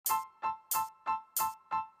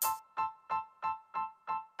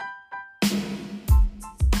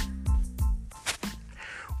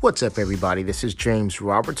What's up, everybody? This is James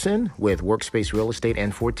Robertson with Workspace Real Estate,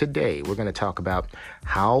 and for today, we're going to talk about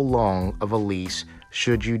how long of a lease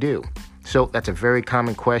should you do? So that's a very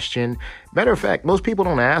common question. Matter of fact, most people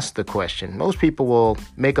don't ask the question. Most people will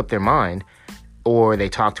make up their mind, or they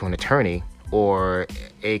talk to an attorney or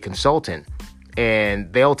a consultant,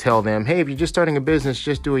 and they'll tell them, hey, if you're just starting a business,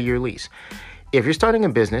 just do a year lease. If you're starting a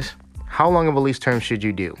business, how long of a lease term should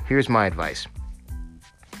you do? Here's my advice.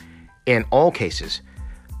 In all cases,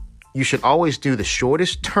 you should always do the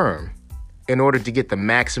shortest term in order to get the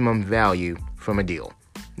maximum value from a deal.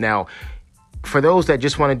 Now, for those that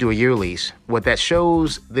just want to do a year lease, what that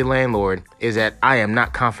shows the landlord is that I am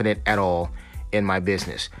not confident at all in my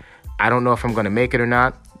business. I don't know if I'm going to make it or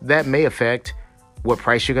not. That may affect what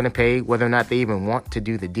price you're going to pay, whether or not they even want to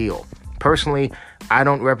do the deal. Personally, I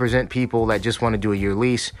don't represent people that just want to do a year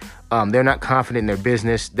lease. They're not confident in their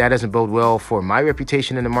business. That doesn't bode well for my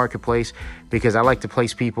reputation in the marketplace, because I like to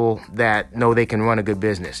place people that know they can run a good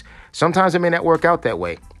business. Sometimes it may not work out that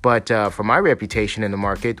way, but for my reputation in the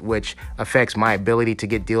market, which affects my ability to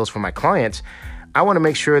get deals for my clients, I want to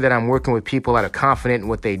make sure that I'm working with people that are confident in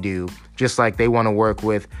what they do, just like they want to work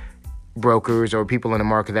with brokers or people in the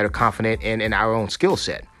market that are confident in our own skill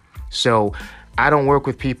set. So I don't work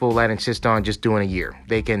with people that insist on just doing a year.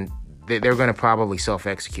 They're going to probably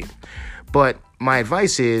self-execute. But my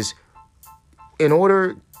advice is, in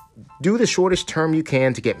order, do the shortest term you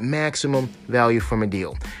can to get maximum value from a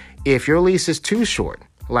deal. If your lease is too short,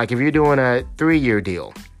 like if you're doing a 3-year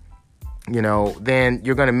deal, then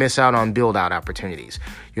you're going to miss out on build-out opportunities.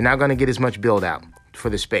 You're not going to get as much build-out for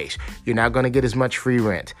the space. You're not going to get as much free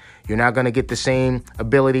rent. You're not going to get the same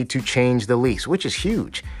ability to change the lease, which is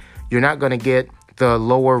huge. You're not going to get the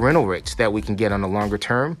lower rental rates that we can get on the longer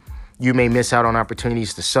term. You may miss out on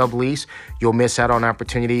opportunities to sublease. You'll miss out on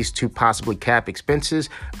opportunities to possibly cap expenses.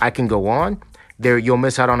 I can go on. You'll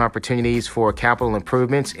miss out on opportunities for capital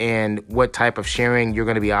improvements and what type of sharing you're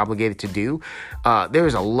going to be obligated to do.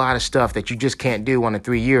 There's a lot of stuff that you just can't do on a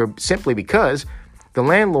 3-year, simply because the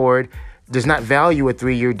landlord does not value a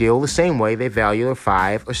 3-year deal the same way they value a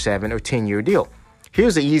 5 or 7 or 10-year deal.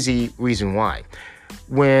 Here's the easy reason why.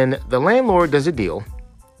 When the landlord does a deal,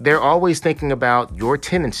 they're always thinking about your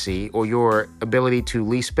tenancy or your ability to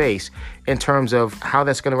lease space in terms of how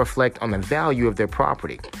that's going to reflect on the value of their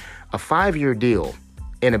property. A 5-year deal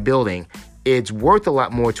in a building, it's worth a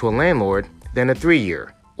lot more to a landlord than a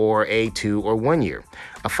 3-year or a 2 or 1 year.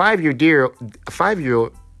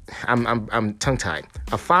 I'm tongue-tied.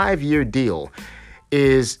 A 5-year deal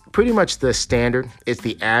is pretty much the standard. It's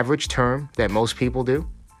the average term that most people do.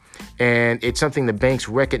 And it's something the banks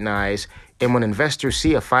recognize. And when investors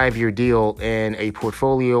see a 5-year deal in a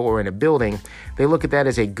portfolio or in a building, they look at that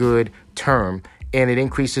as a good term, and it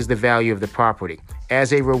increases the value of the property.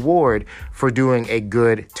 As a reward for doing a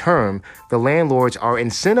good term, the landlords are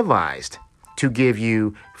incentivized to give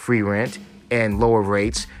you free rent and lower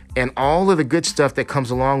rates and all of the good stuff that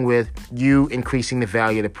comes along with you increasing the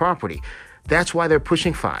value of the property. That's why they're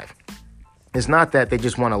pushing 5. It's not that they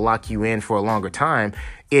just want to lock you in for a longer time.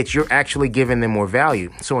 It's you're actually giving them more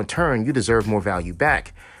value. So in turn, you deserve more value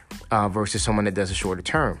back versus someone that does a shorter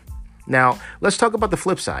term. Now, let's talk about the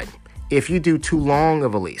flip side. If you do too long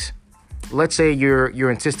of a lease, let's say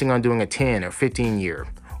you're insisting on doing a 10 or 15 year,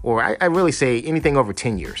 or I really say anything over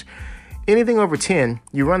 10 years. Anything over 10,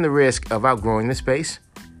 you run the risk of outgrowing the space,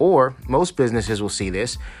 or most businesses will see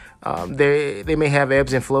this. They may have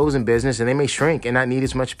ebbs and flows in business, and they may shrink and not need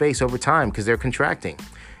as much space over time because they're contracting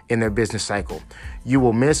in their business cycle. You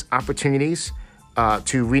will miss opportunities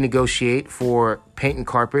to renegotiate for paint and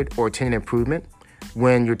carpet or tenant improvement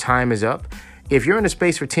when your time is up. If you're in a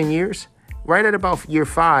space for 10 years, right at about year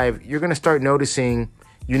 5, you're going to start noticing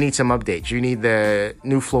you need some updates. You need the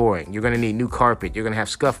new flooring. You're going to need new carpet. You're going to have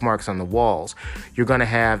scuff marks on the walls. You're going to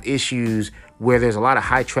have issues where there's a lot of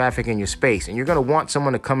high traffic in your space, and you're going to want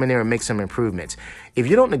someone to come in there and make some improvements. If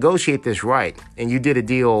you don't negotiate this right, and you did a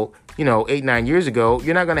deal, 8-9 years ago,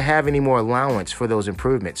 you're not going to have any more allowance for those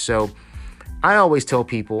improvements. So I always tell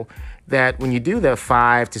people that when you do the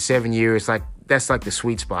 5 to 7 years, that's like the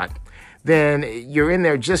sweet spot, then you're in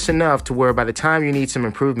there just enough to where by the time you need some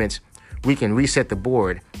improvements, we can reset the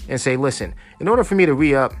board and say, listen, in order for me to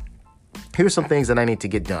re-up, here's some things that I need to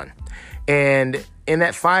get done. And in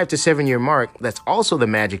that 5 to 7 year mark, that's also the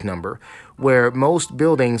magic number where most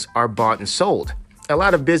buildings are bought and sold. A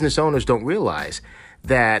lot of business owners don't realize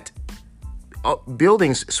that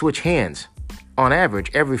buildings switch hands on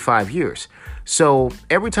average every 5 years. So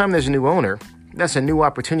every time there's a new owner, that's a new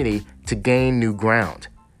opportunity to gain new ground.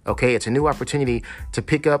 Okay, it's a new opportunity to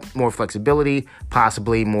pick up more flexibility,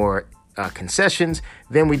 possibly more concessions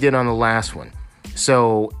than we did on the last one.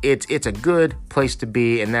 So it's a good place to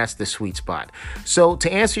be, and that's the sweet spot. So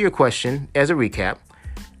to answer your question, as a recap,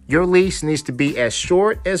 your lease needs to be as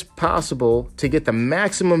short as possible to get the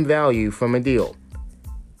maximum value from a deal.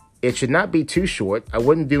 It should not be too short. I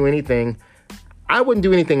wouldn't do anything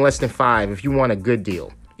less than 5 if you want a good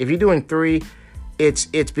deal. If you're doing 3, it's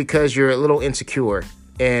because you're a little insecure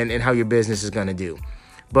in how your business is going to do.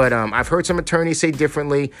 But I've heard some attorneys say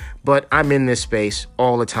differently, but I'm in this space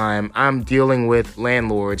all the time. I'm dealing with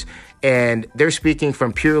landlords, and they're speaking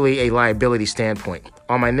from purely a liability standpoint.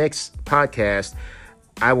 On my next podcast,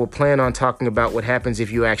 I will plan on talking about what happens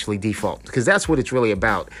if you actually default, because that's what it's really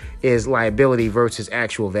about, is liability versus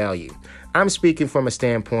actual value. I'm speaking from a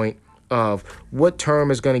standpoint of what term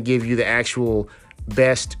is going to give you the actual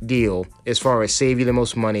best deal as far as save you the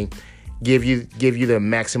most money, give you the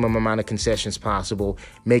maximum amount of concessions possible,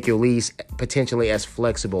 make your lease potentially as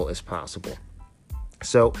flexible as possible.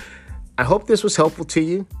 So I hope this was helpful to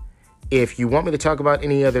you. If you want me to talk about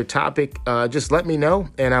any other topic, just let me know,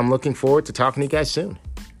 and I'm looking forward to talking to you guys soon.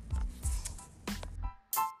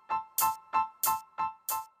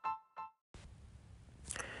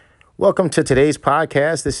 Welcome to today's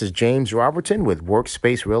podcast. This is James Robertson with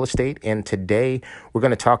Workspace Real Estate, and today we're going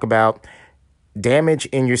to talk about damage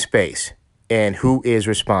in your space and who is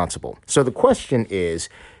responsible. So the question is,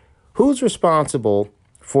 who's responsible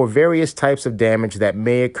for various types of damage that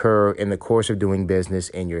may occur in the course of doing business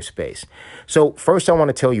in your space? So first, I want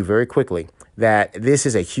to tell you very quickly that this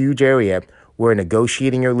is a huge area where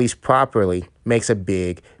negotiating your lease properly makes a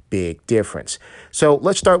big difference. So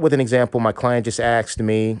let's start with an example. My client just asked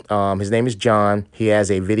me, his name is John. He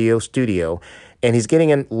has a video studio, and he's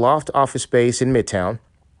getting a loft office space in Midtown.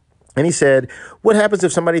 And he said, what happens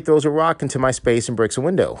if somebody throws a rock into my space and breaks a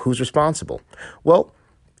window? Who's responsible? Well,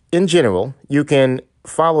 in general, you can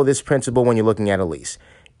follow this principle when you're looking at a lease.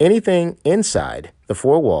 Anything inside the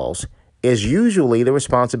 4 walls is usually the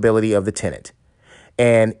responsibility of the tenant.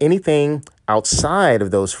 And anything outside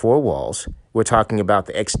of those 4 walls, we're talking about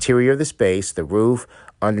the exterior of the space, the roof,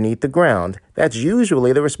 underneath the ground, that's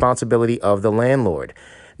usually the responsibility of the landlord.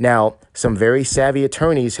 Now, some very savvy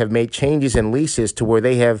attorneys have made changes in leases to where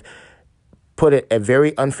they have put it a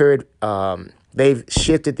very unfair, they've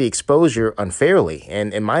shifted the exposure unfairly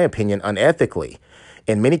and, in my opinion, unethically,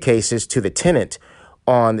 in many cases, to the tenant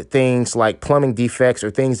on things like plumbing defects or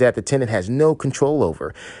things that the tenant has no control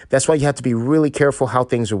over. That's why you have to be really careful how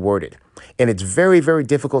things are worded. And it's very, very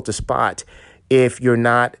difficult to spot if you're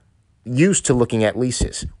not used to looking at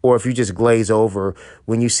leases or if you just glaze over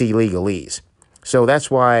when you see legalese. So that's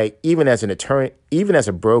why even as an attorney, even as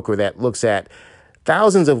a broker that looks at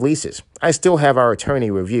thousands of leases, I still have our attorney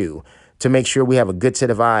review to make sure we have a good set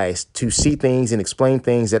of eyes to see things and explain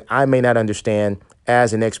things that I may not understand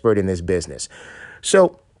as an expert in this business.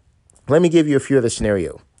 So let me give you a few other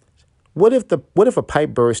scenarios. What if a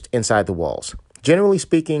pipe burst inside the walls? Generally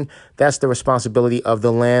speaking, that's the responsibility of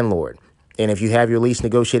the landlord. And if you have your lease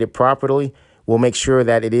negotiated properly, we'll make sure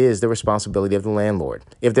that it is the responsibility of the landlord.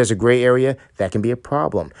 If there's a gray area, that can be a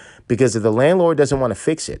problem because if the landlord doesn't want to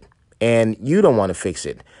fix it and you don't want to fix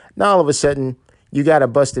it, now all of a sudden you got a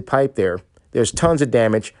busted pipe there. There's tons of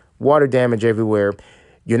damage, water damage everywhere.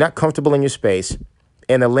 You're not comfortable in your space,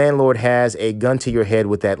 and the landlord has a gun to your head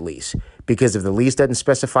with that lease because if the lease doesn't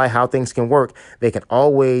specify how things can work, they can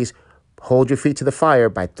always hold your feet to the fire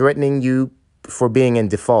by threatening you for being in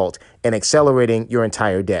default and accelerating your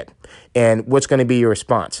entire debt. And what's going to be your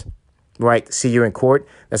response? Right? See you in court.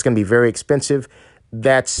 That's going to be very expensive.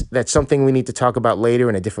 That's something we need to talk about later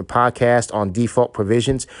in a different podcast on default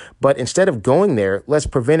provisions. But instead of going there, let's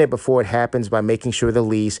prevent it before it happens by making sure the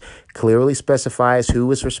lease clearly specifies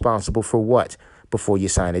who is responsible for what before you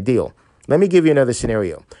sign a deal. Let me give you another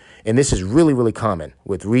scenario. And this is really, really common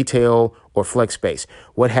with retail or flex space.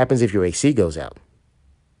 What happens if your AC goes out?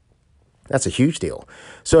 That's a huge deal.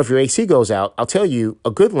 So if your AC goes out, I'll tell you,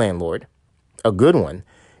 a good landlord, a good one,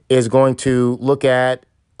 is going to look at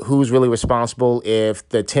who's really responsible. If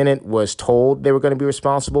the tenant was told they were going to be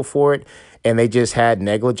responsible for it and they just had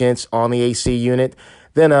negligence on the AC unit,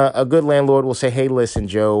 then a good landlord will say, hey, listen,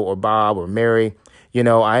 Joe or Bob or Mary, you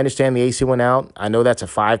know, I understand the AC went out. I know that's a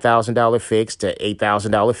 $5,000 fix to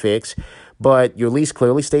 $8,000 fix, but your lease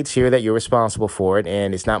clearly states here that you're responsible for it,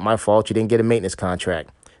 and it's not my fault you didn't get a maintenance contract.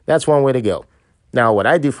 That's one way to go. Now, what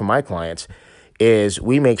I do for my clients is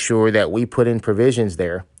we make sure that we put in provisions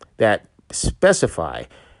there that specify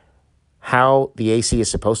how the AC is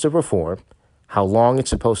supposed to perform, how long it's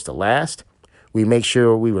supposed to last. We make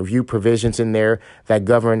sure we review provisions in there that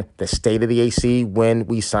govern the state of the AC when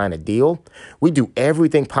we sign a deal. We do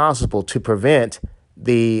everything possible to prevent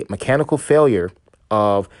the mechanical failure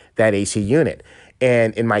of that AC unit.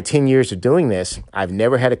 And in my 10 years of doing this, I've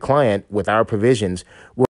never had a client with our provisions.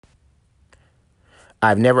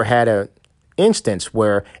 I've never had an instance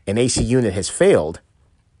where an AC unit has failed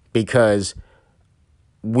because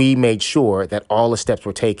we made sure that all the steps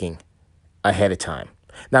were taken ahead of time.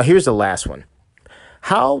 Now, here's the last one.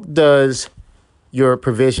 How does your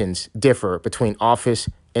provisions differ between office,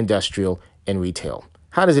 industrial, and retail?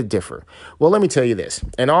 How does it differ? Well, let me tell you this.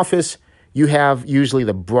 In office, you have usually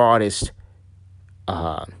the broadest,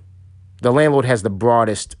 the landlord has the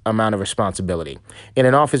broadest amount of responsibility. In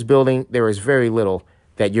an office building, there is very little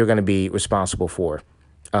that you're going to be responsible for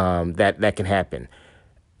that can happen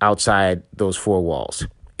outside those four walls.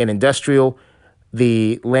 In industrial,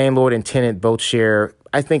 the landlord and tenant both share,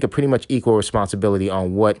 I think, a pretty much equal responsibility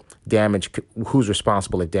on what damage, who's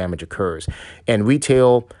responsible if damage occurs. And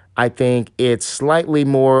retail, I think it's slightly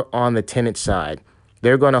more on the tenant side.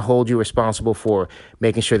 They're going to hold you responsible for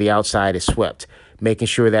making sure the outside is swept, making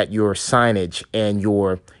sure that your signage and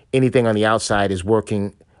your anything on the outside is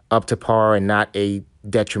working up to par and not a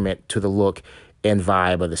detriment to the look and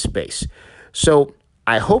vibe of the space. So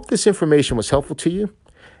I hope this information was helpful to you.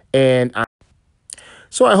 And I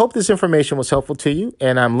hope this information was helpful to you,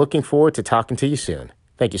 and I'm looking forward to talking to you soon.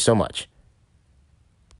 Thank you so much.